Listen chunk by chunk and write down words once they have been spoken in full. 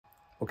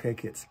Okay,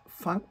 kids,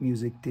 funk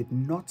music did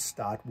not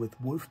start with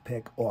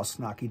Wolfpack or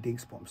Snarky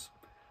Dingsbombs.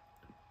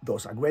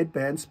 Those are great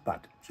bands,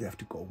 but you have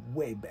to go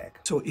way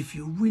back. So if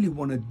you really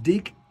want to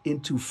dig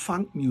into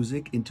funk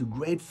music, into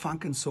great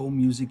funk and soul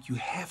music, you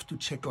have to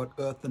check out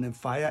Earth, Wind &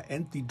 Fire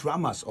and the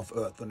drummers of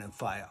Earth, Wind &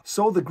 Fire.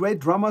 So the great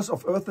drummers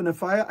of Earth, Wind &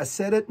 Fire, I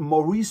said it,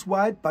 Maurice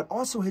White, but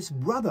also his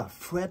brother,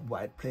 Fred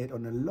White, played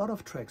on a lot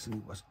of tracks and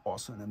he was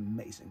also an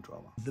amazing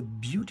drummer. The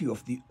beauty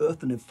of the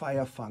Earth, Wind &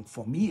 Fire funk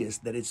for me is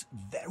that it's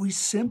very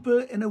simple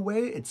in a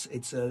way.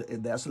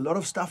 There's a lot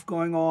of stuff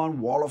going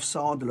on, wall of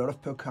sound, a lot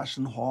of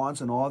percussion,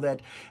 horns and all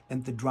that.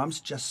 And the drums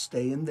just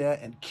stay in there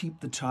and keep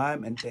the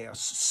time, and they are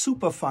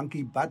super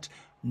funky, but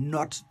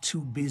not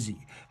too busy.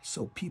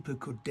 So people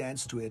could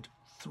dance to it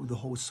through the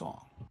whole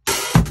song.